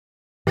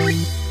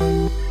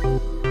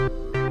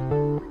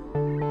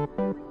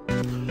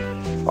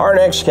Our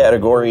next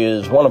category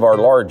is one of our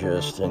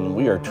largest, and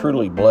we are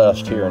truly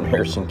blessed here in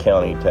Harrison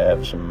County to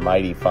have some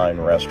mighty fine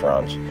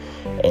restaurants.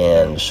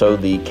 And so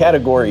the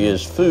category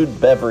is food,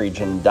 beverage,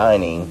 and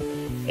dining.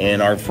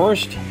 And our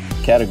first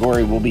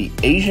category will be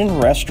Asian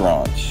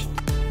restaurants.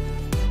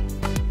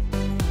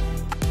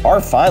 Our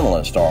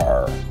finalists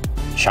are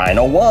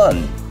China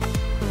One,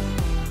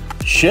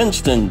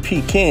 Shinston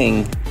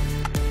Peking,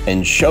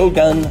 and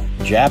Shogun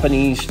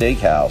Japanese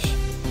Steakhouse.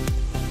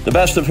 The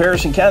best of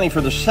Harrison County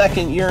for the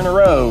second year in a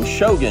row,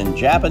 Shogun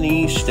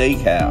Japanese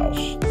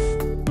Steakhouse.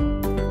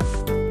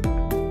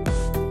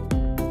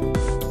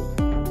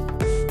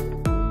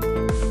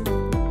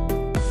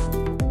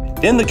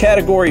 In the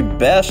category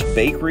Best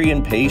Bakery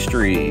and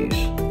Pastries,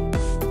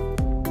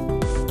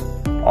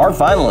 our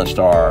finalists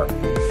are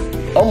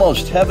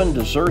Almost Heaven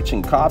Desserts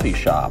and Coffee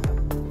Shop,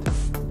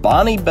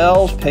 Bonnie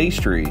Bell's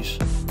Pastries,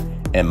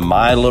 and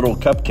My Little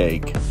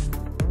Cupcake.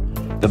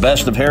 The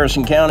best of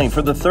Harrison County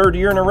for the third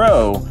year in a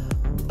row,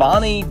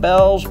 Bonnie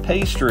Bell's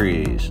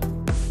Pastries.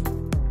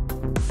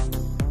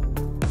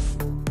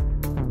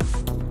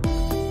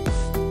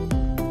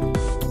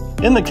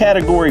 In the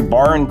category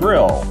Bar and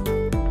Grill,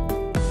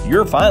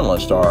 your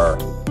finalists are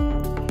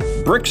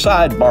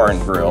Brickside Bar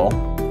and Grill,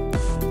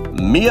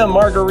 Mia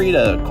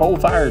Margarita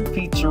Coal-Fired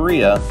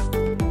Pizzeria,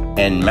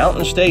 and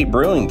Mountain State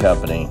Brewing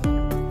Company.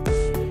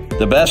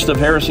 The best of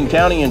Harrison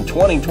County in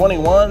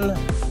 2021,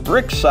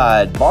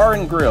 Brickside Bar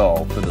and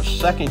Grill for the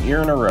second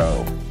year in a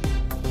row.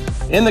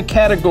 In the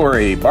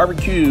category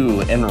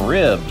Barbecue and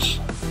Ribs,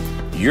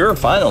 your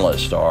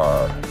finalists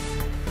are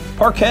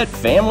Parquette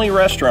Family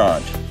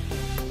Restaurant,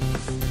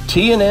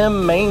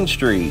 T&M Main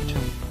Street,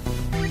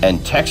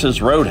 and Texas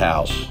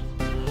Roadhouse.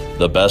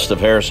 The best of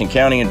Harrison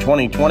County in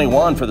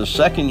 2021 for the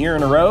second year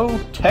in a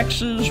row,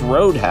 Texas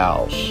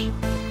Roadhouse.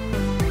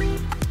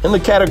 In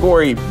the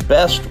category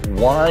Best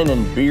Wine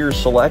and Beer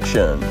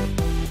Selection,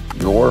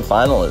 your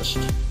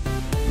finalists,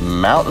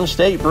 Mountain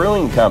State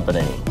Brewing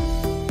Company,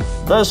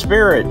 The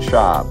Spirit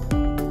Shop,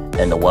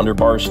 and the Wonder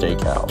Bar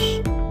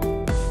Steakhouse.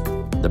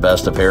 The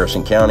best of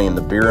Harrison County in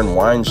the Beer and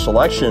Wine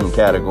Selection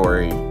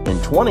category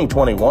in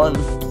 2021,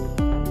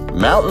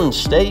 Mountain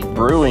State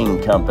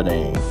Brewing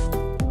Company.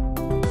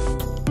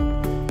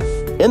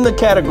 In the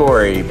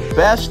category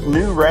Best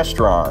New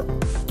Restaurant,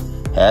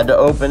 had to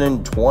open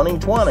in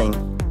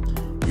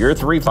 2020, your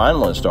three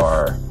finalists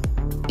are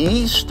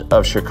East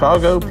of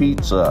Chicago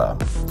Pizza,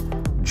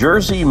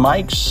 Jersey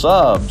Mike's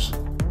Subs,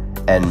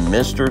 and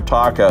Mr.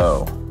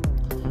 Taco.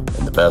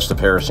 And the best of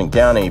Harrison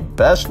County,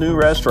 Best New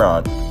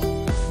Restaurant,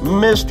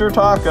 Mr.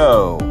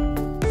 Taco.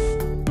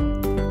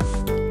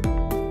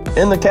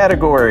 In the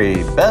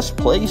category Best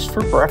Place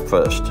for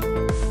Breakfast,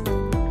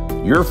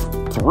 your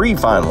three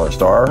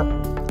finalists are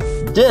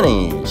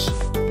Denny's,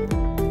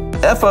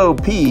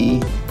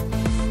 FOP,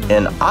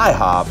 and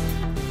IHOP.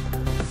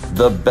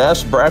 The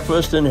best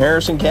breakfast in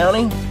Harrison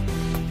County,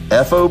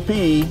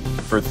 FOP,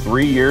 for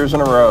 3 years in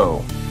a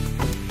row.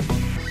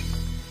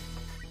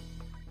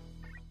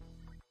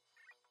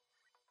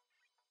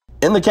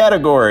 In the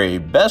category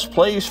Best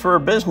Place for a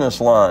Business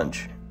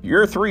Lunch,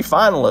 your three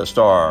finalists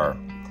are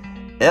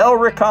El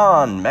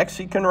Rincon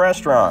Mexican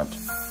Restaurant,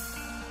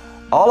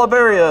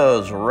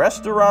 Oliveria's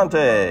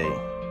Restaurante,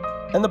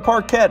 and the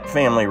Parquette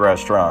Family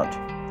Restaurant.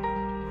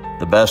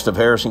 The best of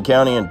Harrison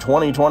County in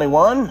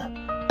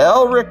 2021,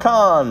 El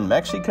Rincon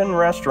Mexican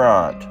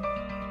Restaurant.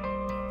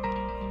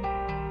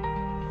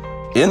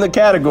 In the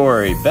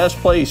category Best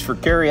Place for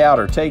Carry-Out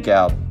or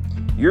Takeout,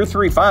 your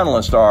three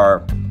finalists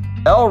are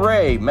El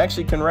Rey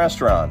Mexican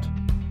Restaurant,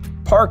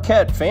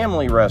 Parquette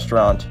Family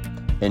Restaurant,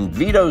 and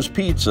Vito's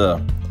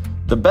Pizza.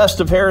 The best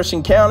of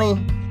Harrison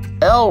County,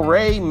 El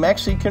Rey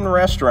Mexican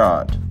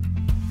Restaurant.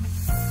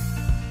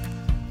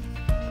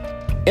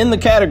 In the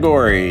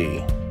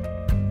category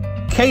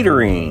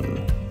Catering,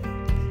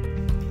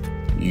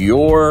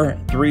 your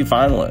three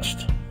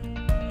finalists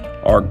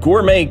are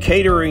Gourmet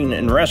Catering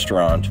and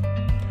Restaurant,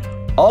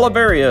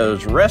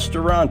 Oliveria's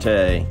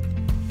Restaurante,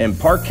 and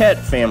Parquette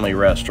Family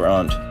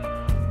Restaurant.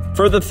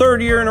 For the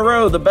third year in a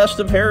row, the best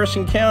of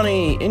Harrison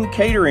County in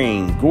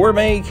catering,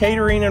 Gourmet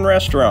Catering and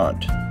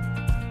Restaurant.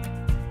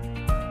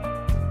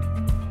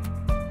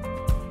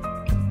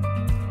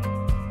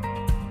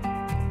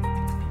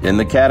 In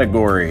the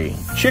category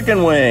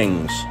Chicken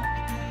Wings,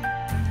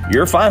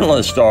 your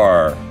finalists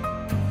are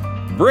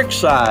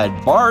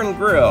Brickside Bar and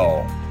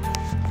Grill,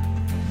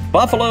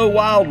 Buffalo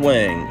Wild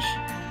Wings,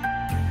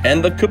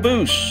 and the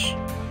Caboose.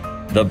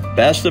 The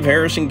best of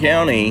Harrison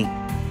County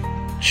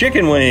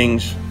chicken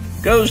wings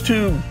goes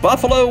to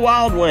Buffalo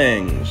Wild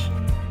Wings.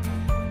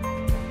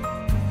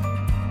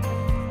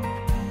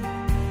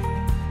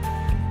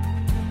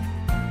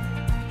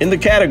 In the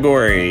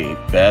category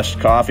Best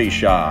Coffee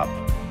Shop,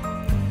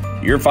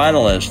 your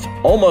finalists,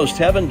 Almost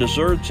Heaven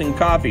Desserts and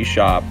Coffee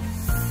Shop,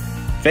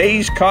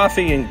 Faye's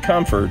Coffee and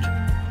Comfort,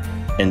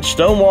 and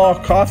Stonewall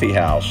Coffee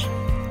House.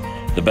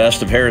 The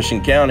best of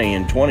Harrison County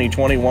in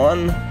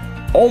 2021,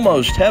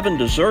 Almost Heaven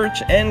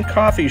Desserts and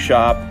Coffee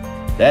Shop.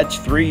 That's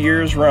 3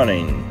 years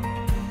running.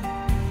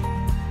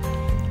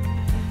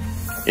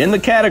 In the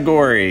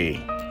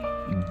category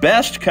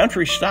Best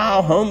Country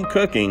Style Home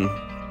Cooking,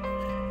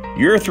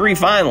 your 3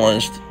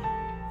 finalists: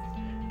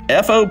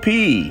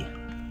 FOP,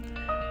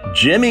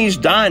 Jimmy's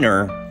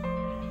Diner,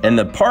 and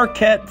the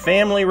Parquette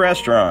Family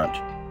Restaurant.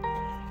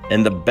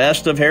 And the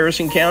Best of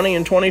Harrison County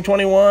in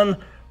 2021,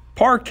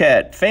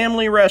 Parquette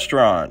Family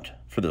Restaurant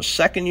for the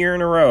 2nd year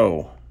in a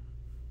row.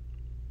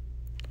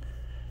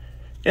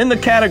 In the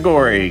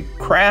category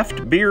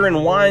Craft Beer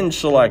and Wine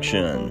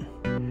Selection,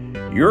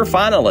 your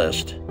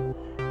finalist: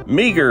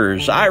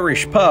 Meager's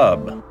Irish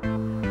Pub,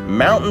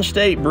 Mountain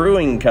State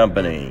Brewing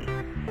Company,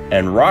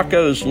 and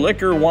Rocco's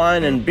Liquor,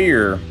 Wine, and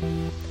Beer.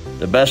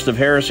 The Best of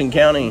Harrison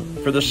County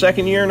for the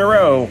 2nd year in a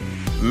row,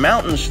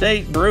 Mountain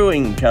State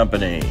Brewing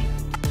Company.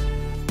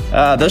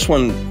 This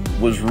one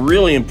was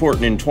really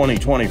important in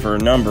 2020 for a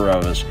number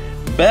of us.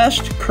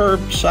 Best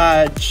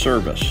Curbside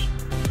Service.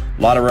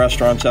 A lot of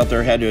restaurants out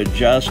there had to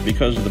adjust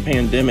because of the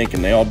pandemic,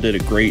 and they all did a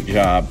great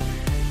job.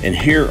 And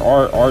here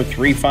are our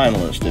 3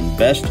 finalists in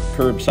Best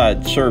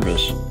Curbside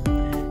Service: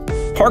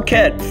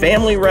 Parquette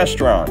Family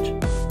Restaurant,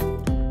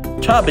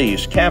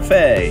 Tubby's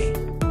Cafe,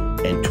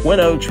 and Twin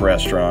Oaks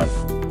Restaurant.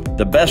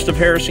 The Best of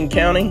Harrison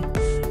County,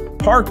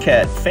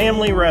 Parquette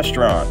Family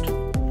Restaurant.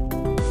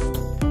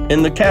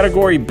 In the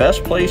category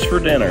Best Place for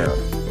Dinner,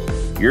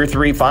 your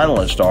 3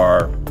 finalists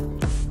are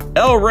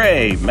El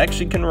Rey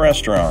Mexican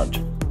Restaurant,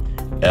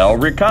 El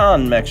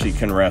Rican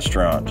Mexican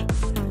Restaurant,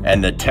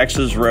 and the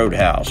Texas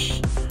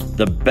Roadhouse.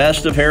 The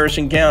Best of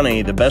Harrison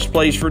County, the best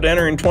place for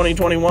dinner in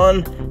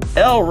 2021,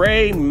 El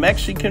Rey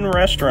Mexican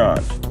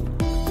Restaurant.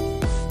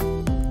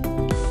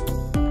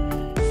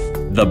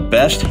 The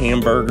Best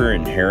Hamburger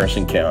in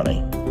Harrison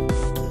County.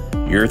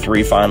 Your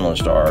 3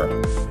 finalists are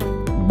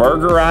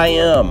Burger I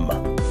Am,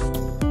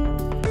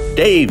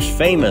 Dave's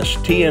Famous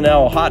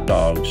T&L Hot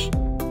Dogs,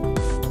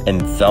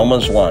 and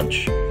Thelma's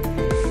Lunch.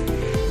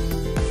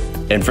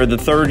 And for the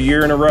 3rd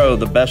year in a row,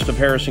 the Best of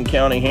Harrison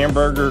County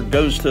hamburger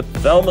goes to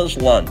Thelma's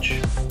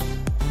Lunch.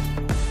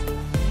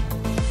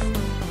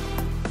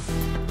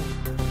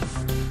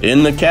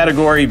 In the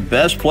category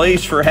Best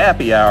Place for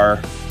Happy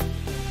Hour,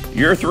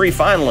 your 3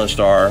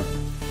 finalists are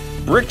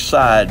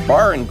Brickside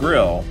Bar and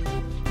Grill,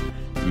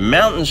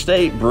 Mountain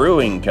State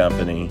Brewing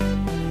Company,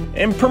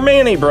 and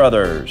Permane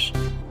Brothers.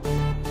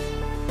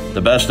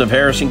 The Best of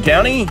Harrison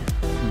County,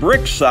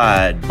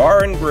 Brickside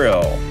Bar and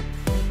Grill.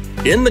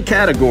 In the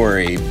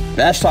category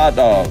Best Hot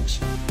Dogs,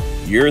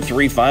 your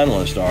 3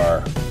 finalists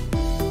are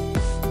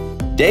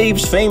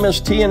Dave's Famous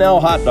T&L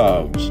Hot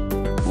Dogs,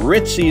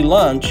 Ritzy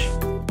Lunch,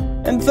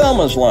 and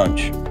Thelma's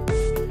Lunch.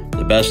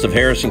 The Best of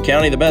Harrison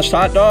County, the best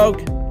hot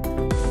dog,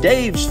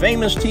 Dave's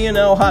Famous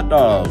T&L Hot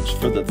Dogs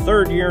for the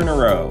 3rd year in a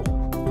row.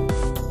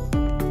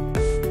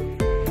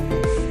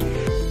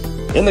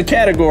 In the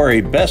category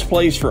Best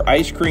Place for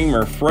Ice Cream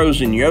or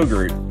Frozen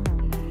Yogurt,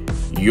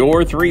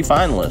 your 3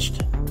 finalists: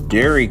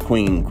 Dairy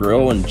Queen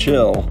Grill and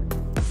Chill,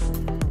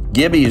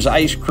 Gibby's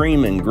Ice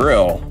Cream and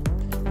Grill,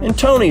 and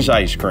Tony's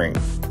Ice Cream.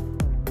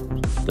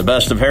 The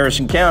Best of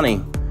Harrison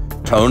County,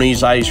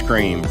 Tony's Ice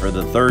Cream for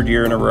the 3rd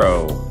year in a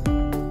row.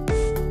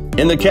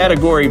 In the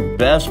category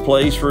Best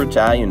Place for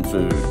Italian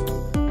Food,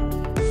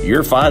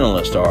 your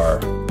finalists are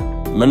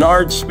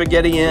Menard's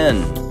Spaghetti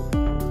Inn,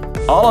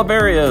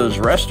 Oliverio's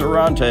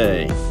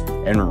Restaurante,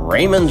 and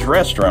Raymond's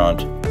Restaurant.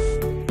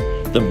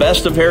 The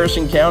Best of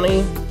Harrison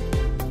County,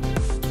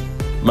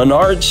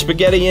 Menard's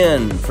Spaghetti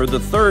Inn for the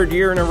 3rd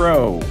year in a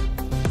row.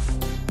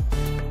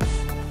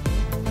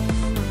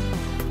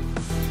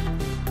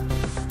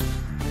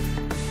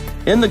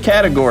 In the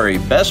category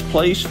Best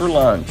Place for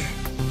Lunch,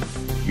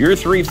 your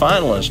 3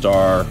 finalists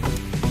are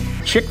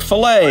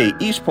Chick-fil-A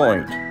East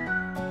Point,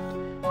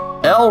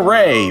 El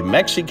Rey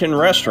Mexican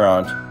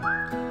Restaurant,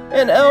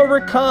 and El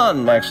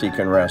Rican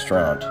Mexican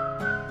Restaurant.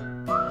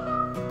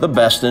 The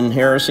Best in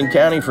Harrison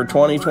County for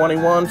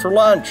 2021 for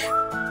lunch,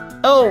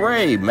 El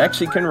Rey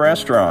Mexican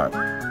Restaurant.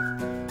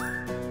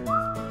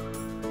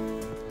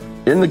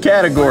 In the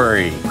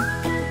category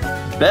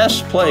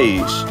Best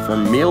Place for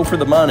Meal for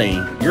the Money,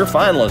 your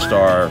finalists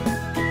are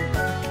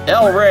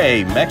El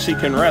Rey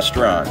Mexican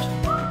Restaurant,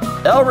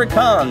 El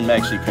Rican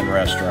Mexican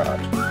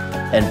Restaurant,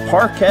 and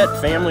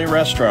Parquette Family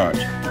Restaurant.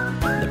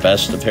 The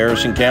Best of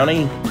Harrison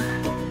County,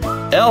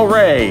 El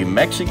Rey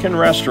Mexican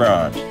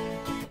Restaurant.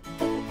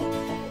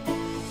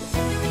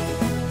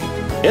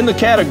 In the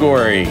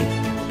category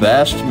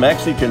Best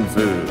Mexican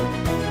Food,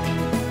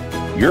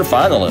 your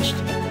finalist: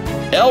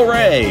 El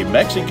Rey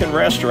Mexican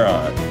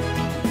Restaurant,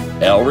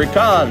 El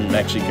Rican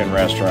Mexican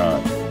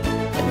Restaurant,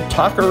 and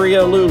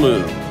Taqueria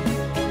Lulu.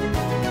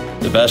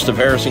 The Best of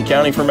Harrison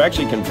County for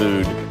Mexican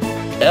food,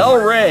 El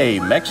Rey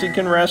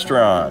Mexican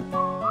Restaurant.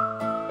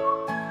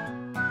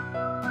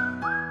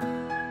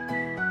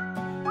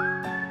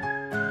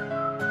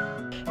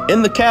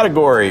 In the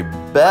category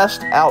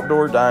Best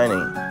Outdoor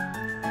Dining,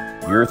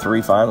 your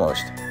 3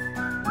 finalists: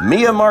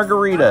 Mia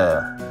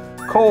Margarita,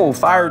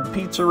 Coal-Fired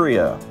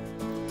Pizzeria,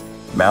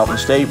 Mountain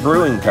State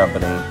Brewing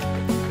Company,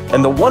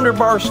 and the Wonder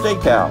Bar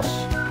Steakhouse.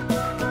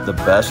 The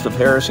Best of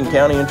Harrison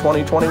County in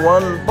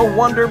 2021, the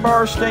Wonder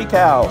Bar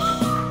Steakhouse.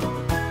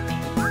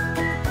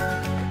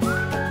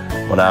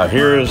 Well, now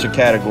here is a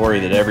category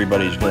that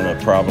everybody's going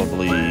to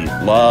probably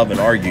love and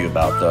argue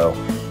about, though.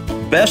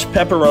 Best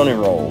pepperoni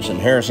rolls in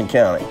Harrison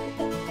County.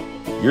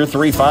 Your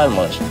 3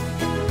 finalists.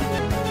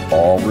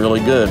 All really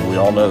good, we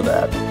all know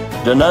that.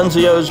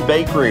 D'Annunzio's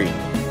Bakery,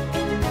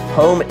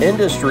 Home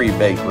Industry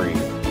Bakery,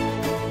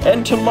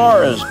 and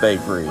Tamara's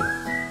Bakery.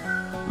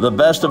 The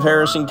best of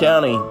Harrison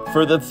County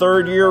for the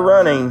 3rd year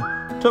running,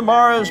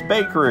 Tamara's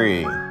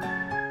Bakery.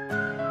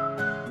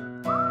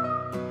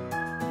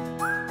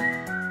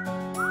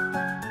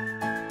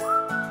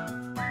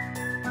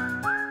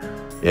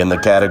 In the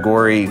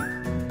category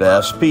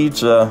Best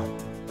Pizza,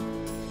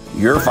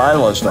 your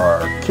finalists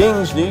are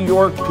King's New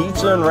York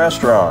Pizza and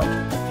Restaurant,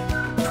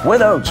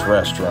 Twin Oaks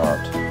Restaurant,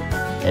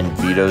 and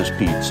Vito's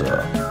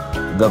Pizza.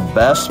 The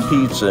best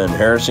pizza in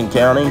Harrison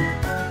County,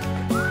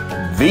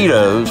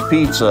 Vito's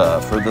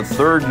Pizza for the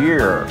 3rd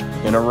year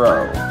in a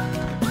row.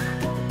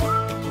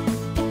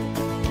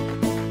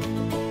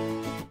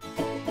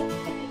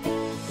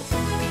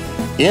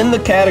 In the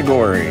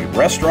category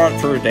Restaurant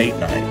for a Date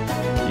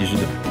Night, these are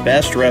the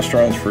best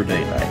restaurants for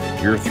date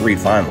night. Your 3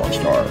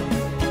 finalists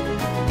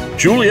are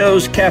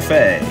Julio's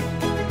Cafe,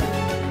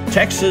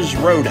 Texas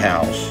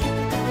Roadhouse,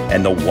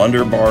 and the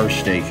Wonder Bar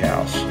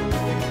Steakhouse.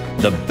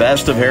 The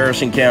best of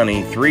Harrison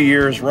County, 3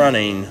 years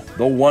running,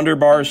 the Wonder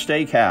Bar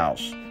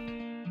Steakhouse.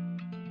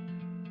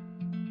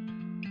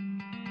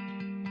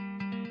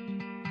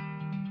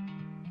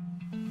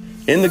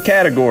 In the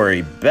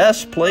category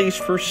Best Place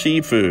for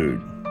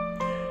Seafood,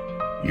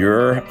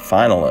 your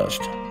finalist,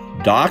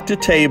 Dock to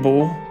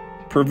Table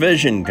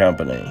Provision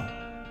Company,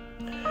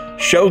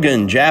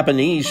 Shogun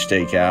Japanese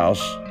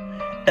Steakhouse,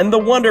 and the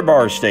Wonder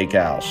Bar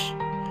Steakhouse.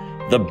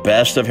 The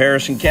best of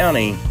Harrison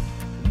County,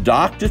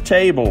 Dock to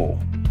Table.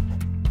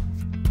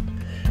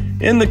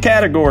 In the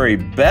category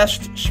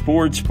Best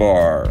Sports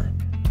Bar,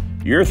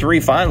 your 3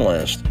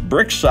 finalists,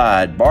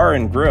 Brickside Bar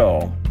and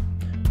Grill,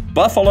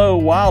 Buffalo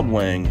Wild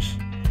Wings,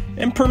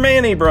 and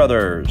Permane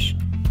Brothers.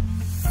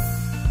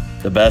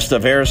 The best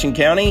of Harrison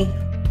County,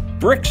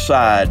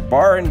 Brickside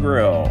Bar and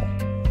Grill.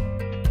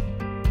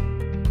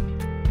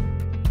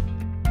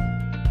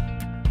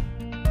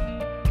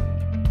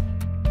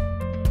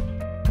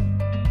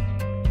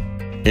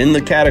 In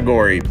the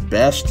category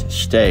Best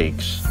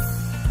Steaks,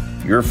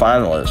 your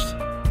finalists,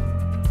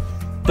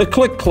 The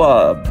Click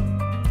Club,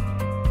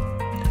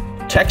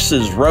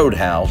 Texas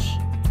Roadhouse,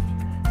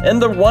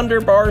 and the Wonder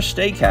Bar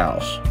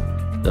Steakhouse.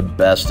 The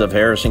best of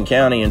Harrison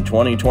County in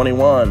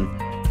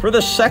 2021 for the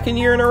 2nd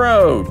year in a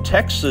row,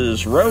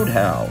 Texas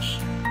Roadhouse.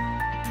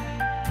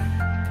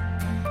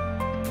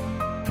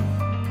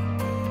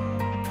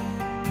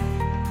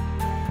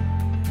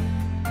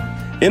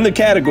 In the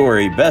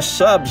category Best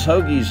Subs,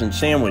 Hoagies, and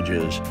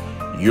Sandwiches,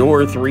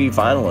 your 3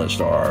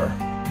 finalists are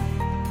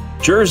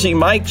Jersey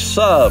Mike's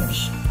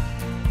Subs,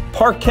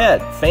 Parquet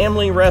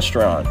Family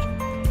Restaurant,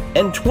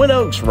 and Twin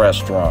Oaks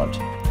Restaurant.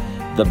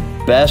 The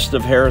best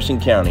of Harrison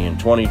County in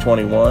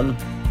 2021,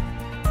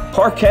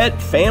 Parquet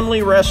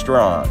Family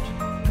Restaurant.